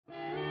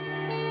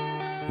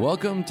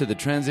Welcome to the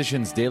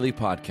Transitions Daily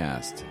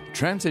podcast.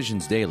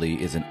 Transitions Daily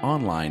is an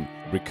online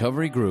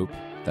recovery group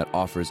that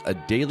offers a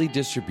daily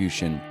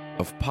distribution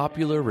of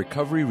popular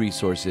recovery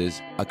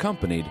resources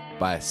accompanied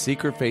by a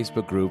secret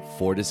Facebook group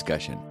for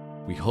discussion.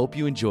 We hope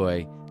you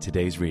enjoy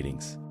today's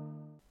readings.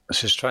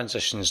 This is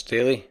Transitions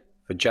Daily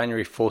for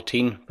January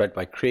 14, read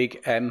by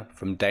Craig M.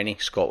 from Denny,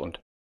 Scotland.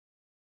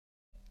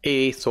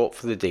 AA Thought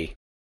for the Day.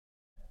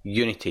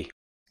 Unity.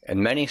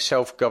 In many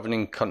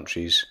self-governing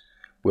countries,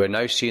 we are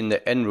now seeing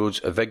the inroads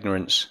of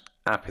ignorance,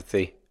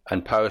 apathy,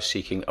 and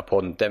power-seeking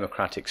upon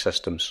democratic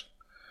systems.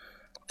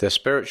 The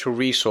spiritual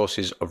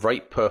resources of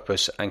right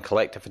purpose and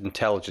collective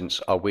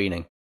intelligence are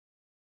waning.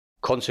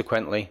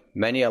 Consequently,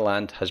 many a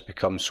land has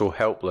become so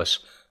helpless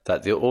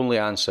that the only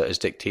answer is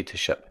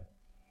dictatorship.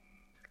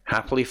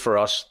 Happily for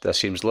us, there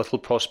seems little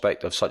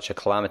prospect of such a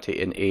calamity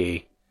in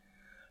AA.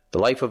 The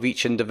life of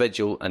each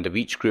individual and of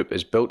each group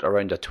is built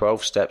around the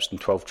 12 steps and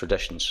 12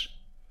 traditions.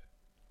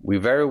 We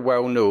very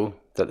well know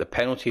that the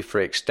penalty for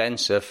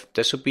extensive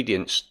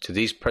disobedience to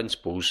these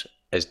principles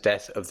is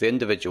death of the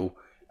individual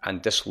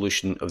and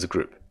dissolution of the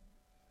group.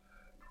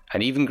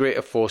 An even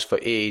greater force for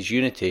AA's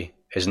unity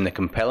is in the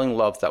compelling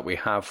love that we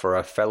have for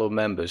our fellow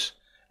members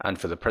and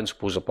for the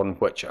principles upon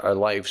which our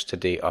lives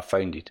today are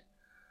founded.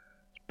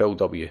 Bill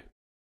W.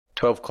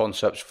 12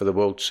 Concepts for the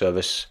World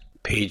Service,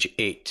 page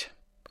 8.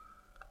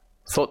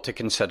 Thought to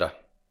consider.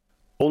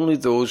 Only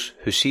those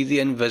who see the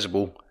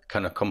invisible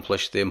can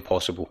accomplish the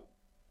impossible.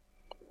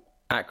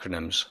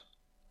 Acronyms.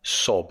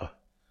 SOB.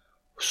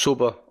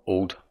 Sober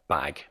Old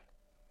Bag.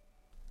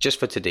 Just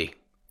for today.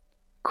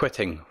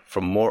 Quitting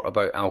from More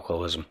About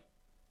Alcoholism.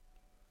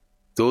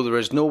 Though there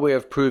is no way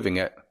of proving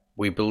it,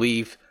 we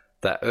believe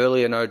that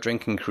early in our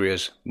drinking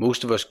careers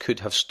most of us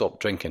could have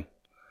stopped drinking.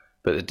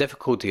 But the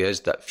difficulty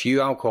is that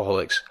few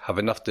alcoholics have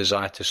enough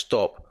desire to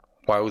stop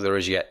while there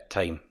is yet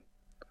time.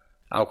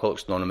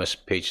 Alcoholics Anonymous,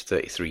 page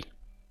 33.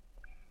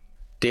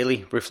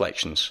 Daily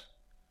Reflections.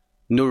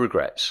 No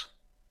regrets.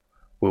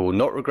 We will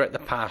not regret the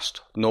past,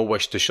 nor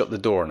wish to shut the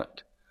door on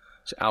it.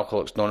 It's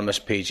Alcoholics Anonymous,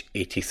 page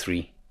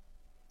 83.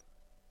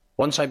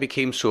 Once I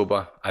became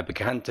sober, I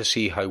began to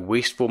see how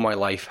wasteful my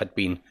life had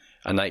been,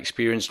 and I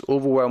experienced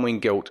overwhelming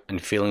guilt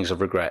and feelings of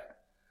regret.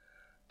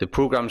 The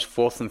program's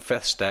 4th and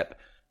 5th step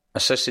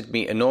assisted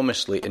me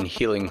enormously in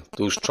healing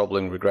those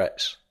troubling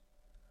regrets.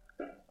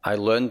 I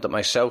learned that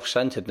my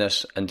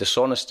self-centeredness and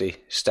dishonesty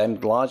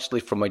stemmed largely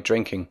from my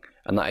drinking,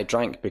 and that I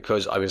drank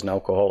because I was an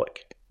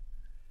alcoholic.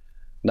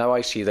 Now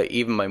I see that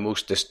even my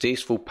most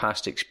distasteful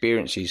past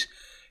experiences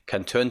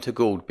can turn to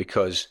gold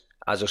because,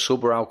 as a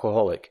sober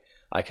alcoholic,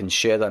 I can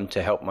share them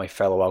to help my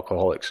fellow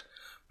alcoholics,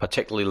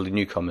 particularly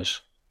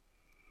newcomers.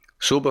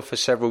 Sober for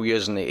several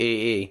years in the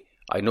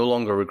AA, I no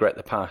longer regret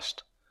the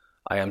past.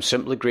 I am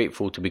simply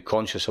grateful to be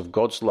conscious of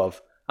God's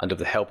love and of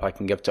the help I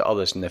can give to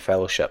others in their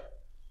fellowship.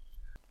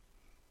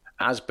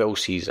 As Bill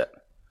sees it,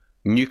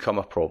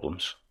 newcomer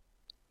problems.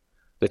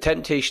 The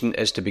temptation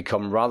is to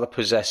become rather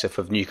possessive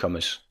of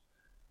newcomers.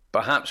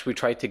 Perhaps we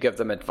try to give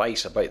them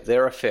advice about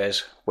their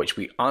affairs which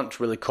we aren't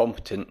really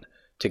competent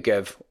to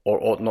give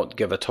or ought not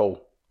give at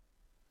all.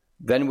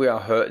 Then we are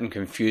hurt and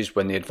confused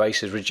when the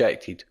advice is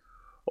rejected,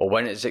 or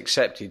when it is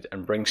accepted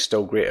and brings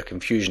still greater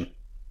confusion.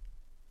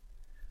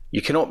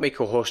 You cannot make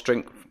a horse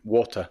drink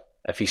water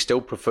if he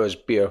still prefers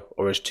beer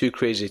or is too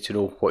crazy to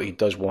know what he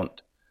does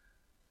want.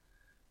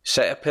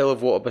 Set a pail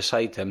of water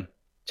beside him,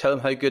 tell him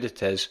how good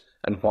it is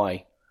and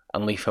why,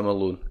 and leave him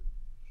alone.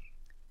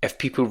 If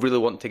people really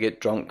want to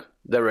get drunk,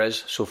 there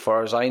is, so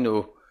far as I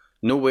know,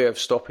 no way of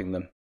stopping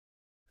them.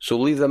 So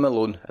leave them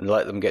alone and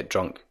let them get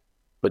drunk,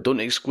 but don't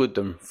exclude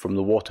them from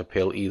the water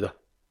pail either.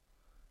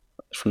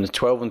 It's from the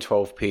 12 and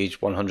 12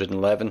 page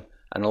 111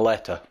 and a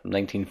letter from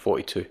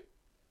 1942.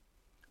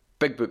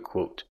 Big Book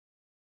quote.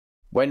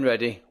 When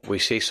ready, we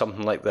say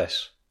something like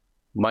this.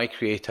 My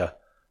Creator,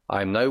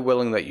 I am now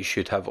willing that you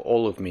should have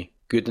all of me,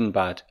 good and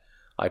bad.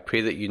 I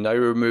pray that you now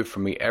remove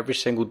from me every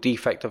single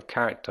defect of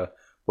character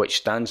which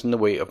stands in the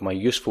way of my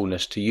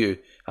usefulness to you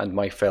and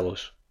my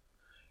fellows.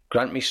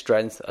 Grant me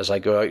strength as I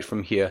go out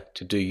from here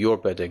to do your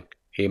bidding.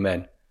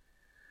 Amen.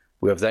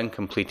 We have then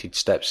completed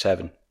step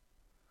 7.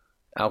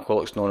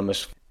 Alcoholics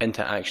Anonymous,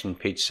 Into Action,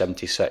 page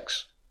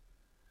 76.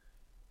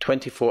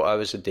 24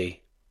 hours a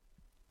day.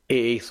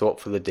 AA Thought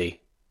for the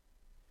Day.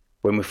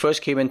 When we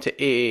first came into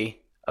AA,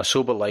 a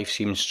sober life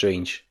seemed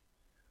strange.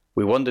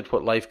 We wondered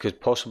what life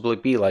could possibly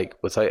be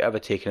like without ever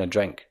taking a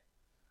drink.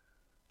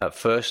 At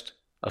first,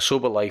 a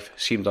sober life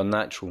seemed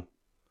unnatural,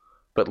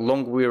 but the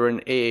longer we are in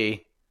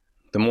AA,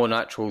 the more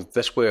natural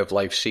this way of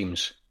life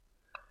seems.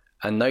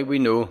 And now we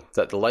know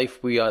that the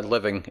life we are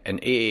living in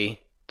AA,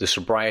 the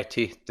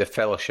sobriety, the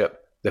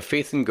fellowship, the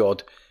faith in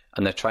God,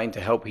 and the trying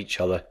to help each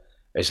other,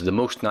 is the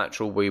most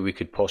natural way we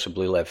could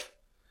possibly live.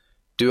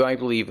 Do I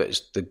believe it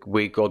is the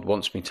way God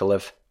wants me to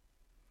live?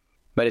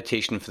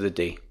 Meditation for the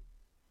day.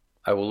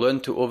 I will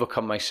learn to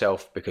overcome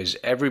myself because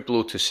every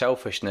blow to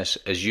selfishness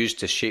is used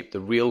to shape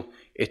the real,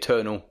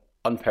 eternal,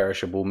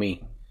 unperishable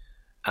me.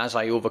 As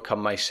I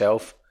overcome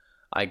myself,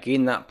 I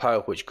gain that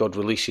power which God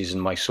releases in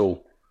my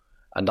soul,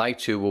 and I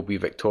too will be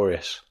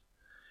victorious.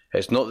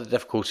 It's not the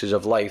difficulties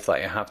of life that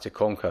I have to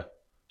conquer,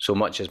 so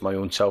much as my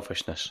own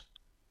selfishness.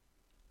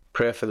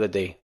 Prayer for the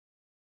day.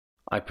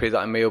 I pray that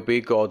I may obey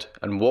God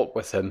and walk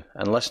with Him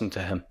and listen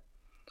to Him.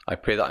 I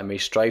pray that I may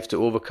strive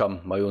to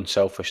overcome my own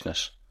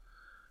selfishness.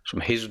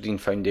 From Hazeldean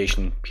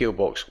Foundation, PO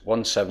Box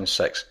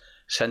 176,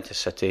 Centre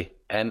City,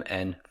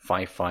 MN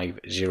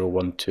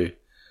 55012.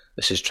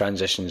 This is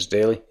Transitions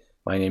Daily.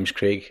 My name's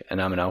Craig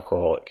and I'm an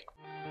alcoholic.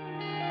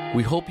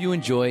 We hope you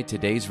enjoyed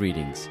today's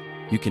readings.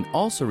 You can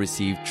also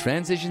receive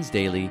Transitions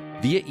Daily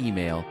via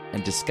email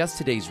and discuss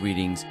today's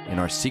readings in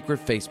our secret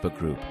Facebook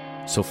group.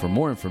 So for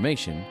more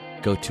information,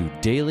 go to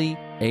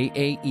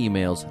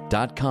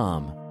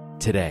dailyaaemails.com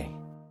today.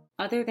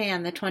 Other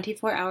than the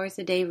 24 hours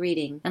a day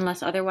reading,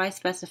 unless otherwise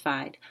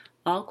specified,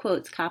 all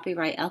quotes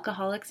copyright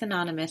Alcoholics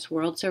Anonymous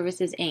World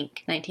Services,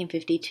 Inc.,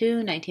 1952,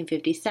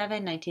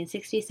 1957,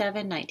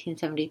 1967,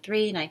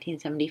 1973,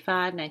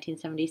 1975,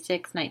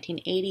 1976,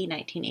 1980,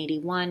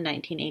 1981,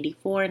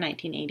 1984,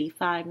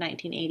 1985,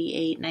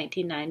 1988,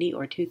 1990,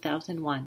 or 2001.